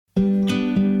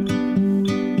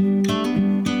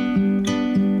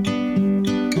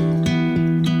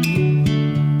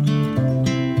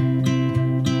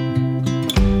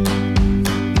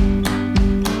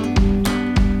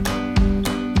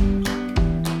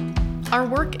Our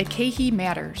work at KeHE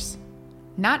matters,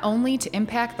 not only to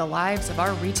impact the lives of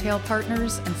our retail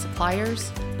partners and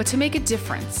suppliers, but to make a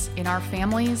difference in our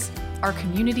families, our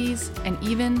communities, and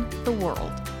even the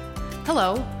world.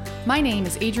 Hello, my name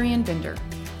is Adrienne Binder,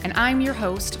 and I'm your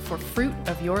host for Fruit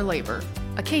of Your Labor,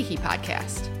 a KeHE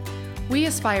podcast. We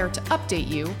aspire to update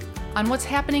you on what's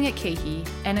happening at KeHE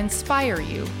and inspire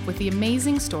you with the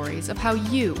amazing stories of how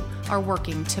you are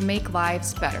working to make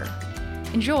lives better.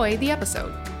 Enjoy the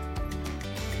episode.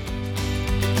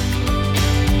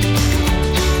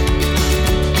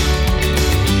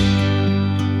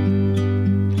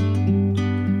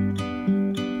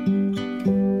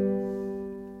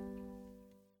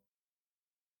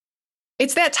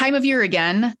 It's that time of year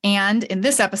again, and in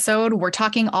this episode, we're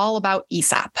talking all about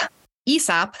ESOP.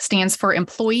 ESOP stands for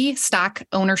Employee Stock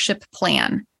Ownership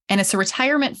Plan, and it's a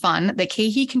retirement fund that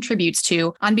KeHE contributes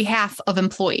to on behalf of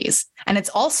employees, and it's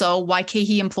also why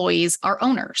KeHE employees are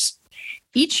owners.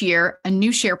 Each year, a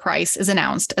new share price is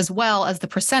announced, as well as the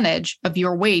percentage of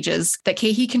your wages that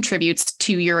KeHE contributes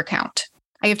to your account.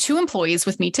 I have two employees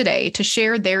with me today to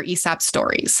share their ESOP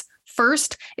stories.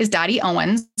 First is Dottie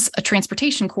Owens, a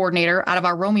transportation coordinator out of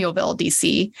our Romeoville,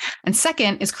 DC. And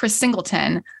second is Chris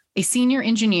Singelton, a senior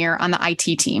engineer on the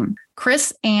IT team.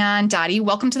 Chris and Dottie,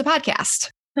 welcome to the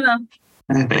podcast. Hello.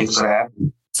 Thanks for having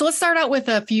me. So let's start out with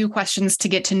a few questions to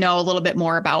get to know a little bit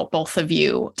more about both of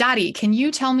you. Dottie, can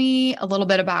you tell me a little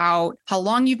bit about how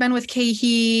long you've been with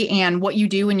KeHE and what you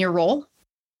do in your role?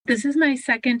 This is my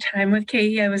second time with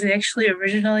KeHE. I was actually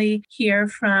originally here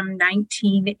from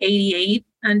 1988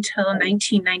 until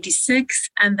 1996.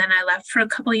 And then I left for a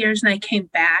couple of years and I came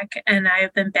back, and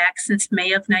I've been back since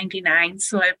May of 99.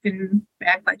 So I've been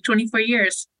back like 24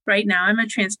 years. Right now, I'm a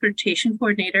transportation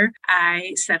coordinator.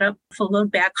 I set up full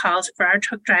load backhauls for our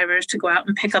truck drivers to go out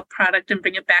and pick up product and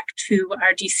bring it back to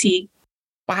our DC.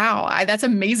 Wow, that's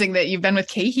amazing that you've been with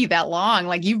KeHE that long.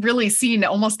 Like, you've really seen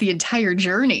almost the entire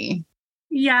journey.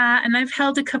 Yeah, and I've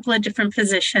held a couple of different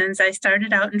positions. I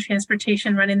started out in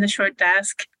transportation running the short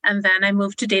desk, and then I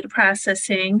moved to data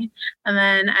processing, and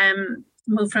then I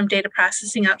moved from data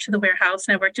processing out to the warehouse,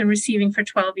 and I worked in receiving for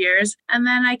 12 years. And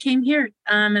then I came here,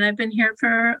 and I've been here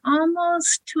for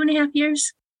almost 2.5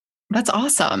 years. That's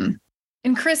awesome.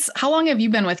 And Chris, how long have you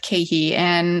been with KeHE,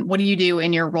 and what do you do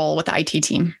in your role with the IT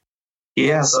team?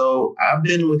 Yeah, so I've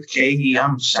been with KeHE.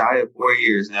 I'm shy of 4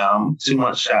 years now. I'm 2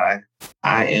 months shy.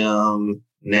 I am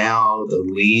now the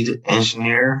lead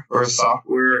engineer for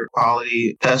software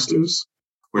quality testers.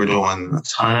 We're doing a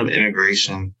ton of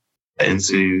integration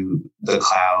into the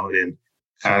cloud and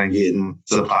kind of getting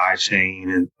supply chain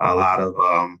and a lot of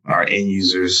our end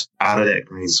users out of that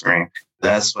green screen.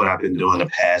 That's what I've been doing the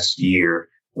past year.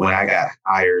 When I got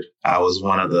hired, I was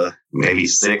one of the maybe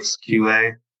 6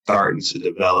 QA starting to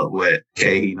develop what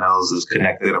KeHE knows as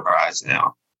Connected Enterprise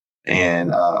now,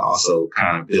 and also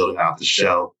kind of building out the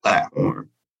Shell platform.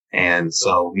 And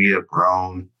so we have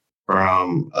grown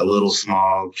from a little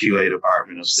small QA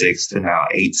department of 6 to now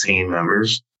 18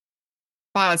 members.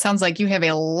 Wow, it sounds like you have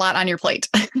a lot on your plate.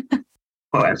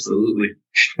 Oh, absolutely.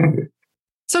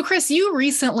 So, Chris, you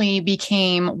recently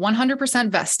became 100%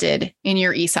 vested in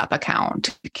your ESOP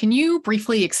account. Can you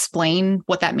briefly explain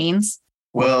what that means?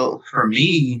 Well, for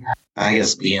me, I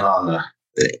guess being on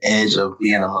the edge of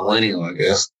being a millennial, I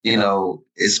guess,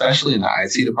 especially in the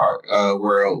IT department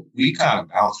world, we kind of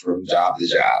bounce from job to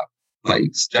job. Like,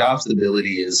 job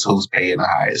stability is who's paying the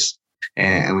highest.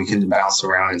 And we can bounce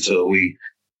around until we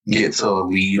get to a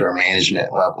lead or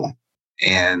management level.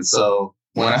 And so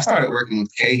when I started working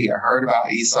with KeHE, I heard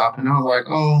about ESOP and I was like,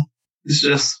 oh, it's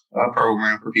just a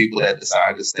program for people that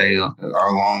decide to stay,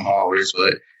 our long haulers,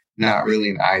 but not really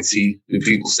in IT. Do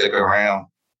people stick around?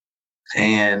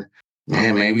 And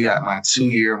man, maybe at my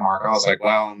 2-year mark, I was like,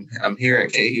 wow, I'm here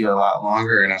at KeHE a lot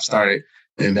longer. And I've started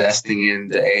investing in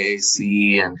the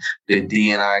AAC and the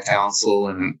D&I Council,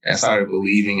 and I started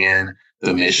believing in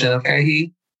the mission of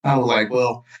KeHE. I was like,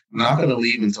 well, I'm not going to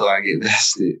leave until I get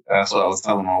vested. That's what I was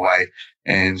telling my wife.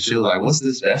 And she was like, what's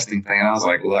this vesting thing? And I was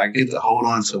like, well, I get to hold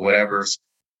on to whatever's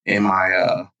in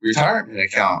my retirement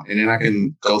account, and then I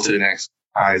can go to the next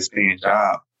highest paying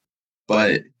job.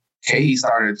 But KeHE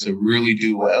started to really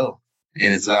do well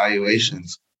in its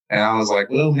valuations. And I was like,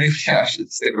 well, maybe I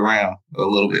should stick around a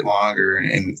little bit longer.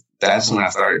 And that's when I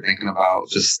started thinking about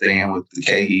just staying with the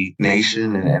KeHE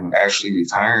nation and actually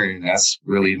retiring. And that's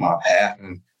really my path.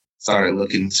 And started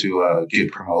looking to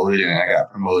get promoted. And I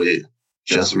got promoted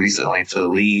just recently to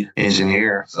lead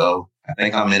engineer. So I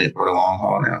think I'm in it for the long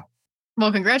haul now.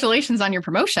 Well, congratulations on your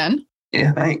promotion.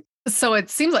 Yeah, thanks. So it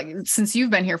seems like since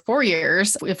you've been here 4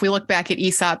 years, if we look back at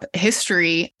ESOP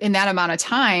history, in that amount of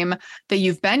time that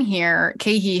you've been here,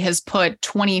 KeHE has put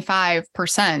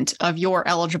 25% of your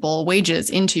eligible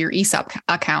wages into your ESOP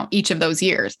account each of those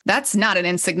years. That's not an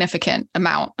insignificant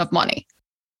amount of money.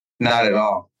 Not at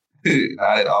all.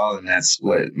 Not at all. And that's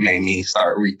what made me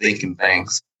start rethinking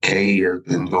things. KeHE has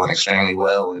been doing extremely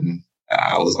well. And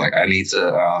I was like, I need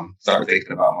to start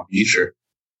thinking about my future.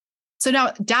 So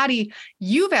now, Dottie,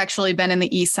 you've actually been in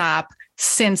the ESOP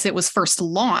since it was first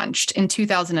launched in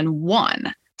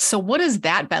 2001. So what has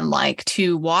that been like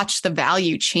to watch the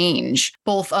value change,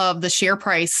 both of the share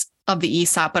price of the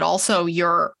ESOP, but also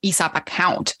your ESOP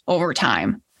account over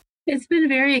time? It's been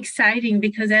very exciting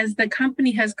because as the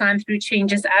company has gone through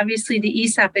changes, obviously the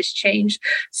ESOP has changed.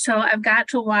 So I've got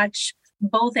to watch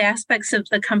both aspects of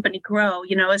the company grow,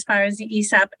 as far as the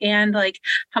ESOP and like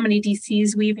how many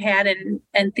DCs we've had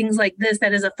and things like this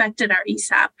that has affected our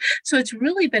ESOP. So it's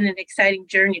really been an exciting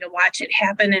journey to watch it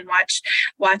happen and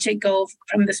watch it go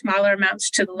from the smaller amounts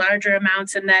to the larger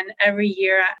amounts. And then every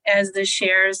year as the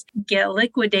shares get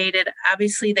liquidated,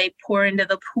 obviously they pour into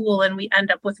the pool and we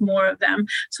end up with more of them.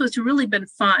 So it's really been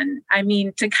fun. I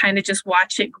mean, to kind of just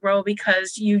watch it grow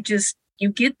because you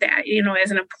get that, as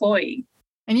an employee.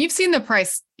 And you've seen the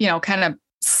price, kind of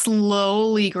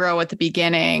slowly grow at the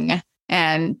beginning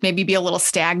and maybe be a little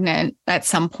stagnant at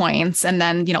some points. And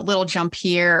then, little jump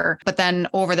here. But then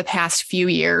over the past few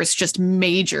years, just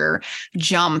major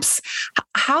jumps.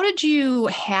 How did you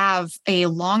have a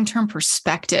long-term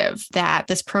perspective that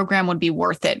this program would be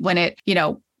worth it when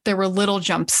there were little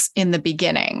jumps in the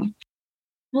beginning?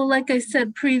 Well, like I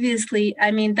said previously,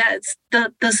 I mean, that's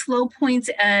the slow points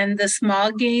and the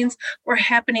small gains were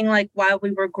happening like while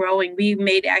we were growing. We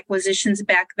made acquisitions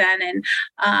back then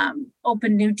and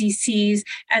opened new DCs,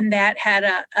 and that had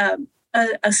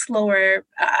a slower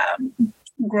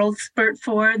growth spurt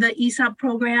for the ESOP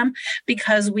program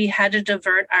because we had to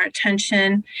divert our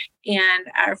attention and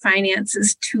our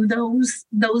finances to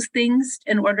those things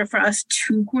in order for us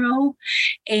to grow.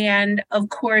 And of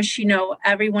course,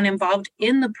 everyone involved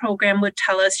in the program would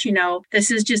tell us, this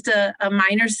is just a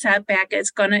minor setback. It's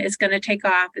gonna take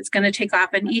off. It's gonna take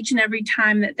off. And each and every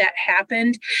time that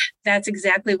happened, that's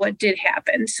exactly what did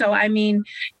happen. So, I mean,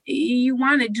 you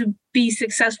wanted to be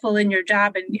successful in your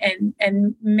job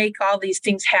and make all these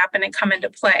things happen and come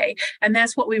into play. And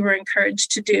that's what we were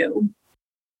encouraged to do.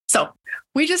 So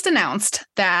we just announced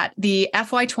that the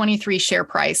FY23 share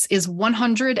price is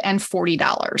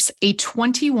 $140, a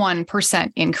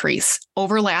 21% increase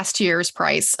over last year's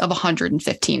price of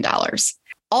 $115.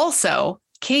 Also,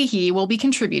 KeHE will be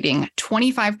contributing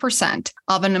 25%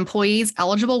 of an employee's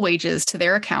eligible wages to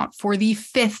their account for the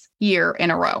 5th year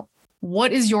in a row.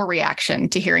 What is your reaction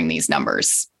to hearing these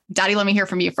numbers? Dottie, let me hear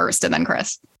from you first, and then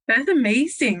Chris. That's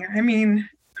amazing. I mean,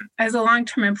 as a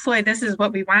long-term employee, this is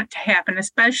what we want to happen,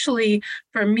 especially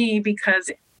for me,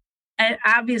 because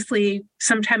obviously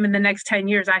sometime in the next 10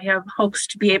 years, I have hopes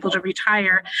to be able to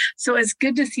retire. So it's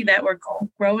good to see that we're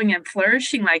growing and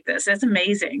flourishing like this. That's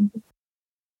amazing.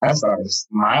 I started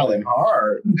smiling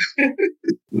hard.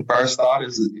 The first thought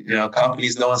is,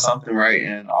 company's doing something right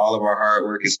and all of our hard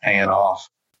work is paying off.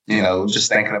 Just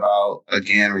thinking about,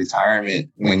 again, retirement.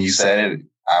 When you said it,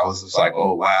 I was just like,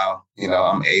 oh, wow,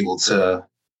 I'm able to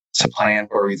plan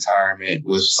for retirement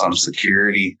with some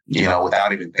security,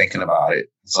 without even thinking about it.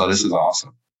 So this is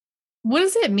awesome. What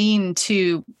does it mean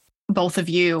to both of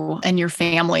you and your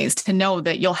families to know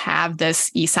that you'll have this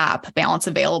ESOP balance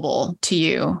available to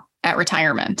you at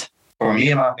retirement? For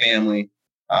me and my family,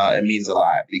 it means a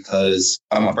lot because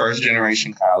I'm a first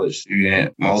generation college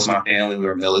student. Most of my family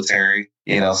were military,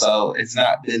 so it's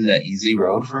not been the easy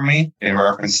road for me in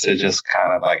reference to just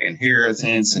kind of like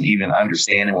inheritance and even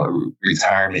understanding what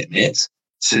retirement meant.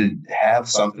 To have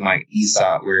something like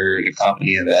ESOP where the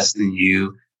company invests in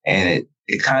you and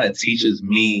it kind of teaches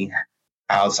me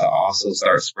how to also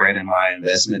start spreading my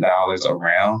investment dollars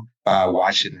around by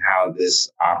watching how this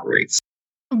operates.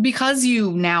 Because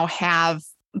you now have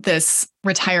this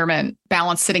retirement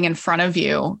balance sitting in front of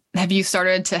you, have you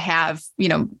started to have,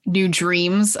 new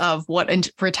dreams of what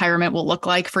retirement will look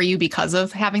like for you because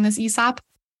of having this ESOP?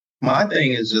 My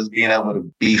thing is just being able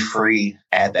to be free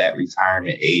at that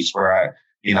retirement age where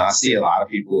I see a lot of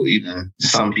people, even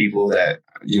some people that,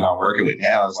 I'm working with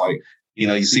now, it's like,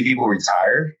 you see people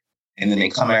retire and then they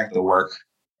come back to work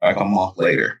like a month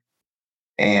later.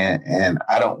 And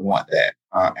I don't want that.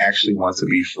 I actually want to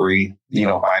be free,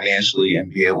 financially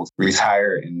and be able to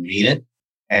retire and mean it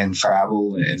and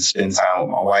travel and spend time with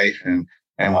my wife and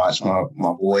watch my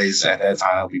boys at that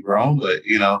time be grown, but,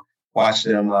 watch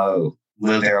them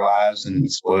live their lives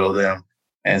and spoil them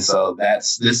And so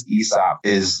this ESOP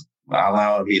is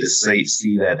allowing me to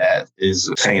see that is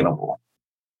attainable.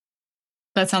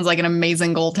 That sounds like an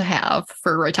amazing goal to have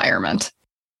for retirement.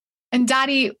 And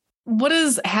Dottie, what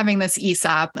does having this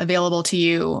ESOP available to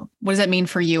you, what does that mean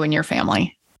for you and your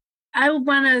family? I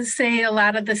want to say a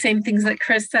lot of the same things that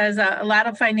Chris says, a lot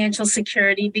of financial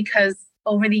security, because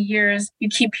over the years, you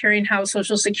keep hearing how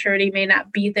Social Security may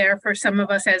not be there for some of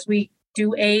us as we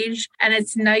do age. And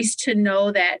it's nice to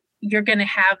know that you're going to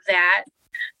have that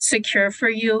secure for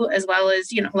you, as well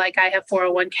as, like I have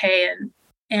 401k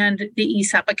and the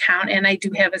ESOP account, and I do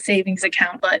have a savings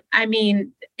account. But I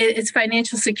mean, it's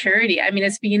financial security. I mean,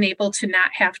 it's being able to not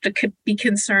have to be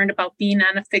concerned about being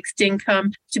on a fixed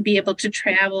income, to be able to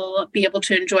travel, be able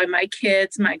to enjoy my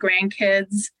kids, my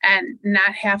grandkids, and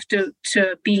not have to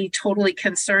be totally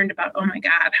concerned about, oh my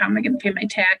God, how am I going to pay my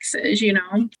taxes?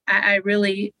 I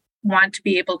really want to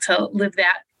be able to live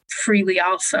that freely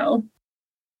also.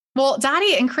 Well,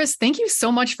 Dottie and Chris, thank you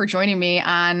so much for joining me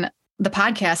on the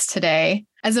podcast today.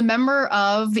 As a member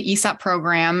of the ESOP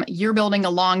program, you're building a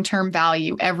long-term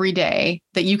value every day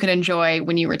that you can enjoy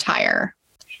when you retire.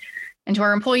 And to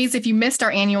our employees, if you missed our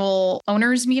annual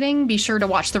owners meeting, be sure to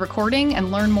watch the recording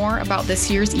and learn more about this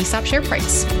year's ESOP share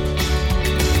price.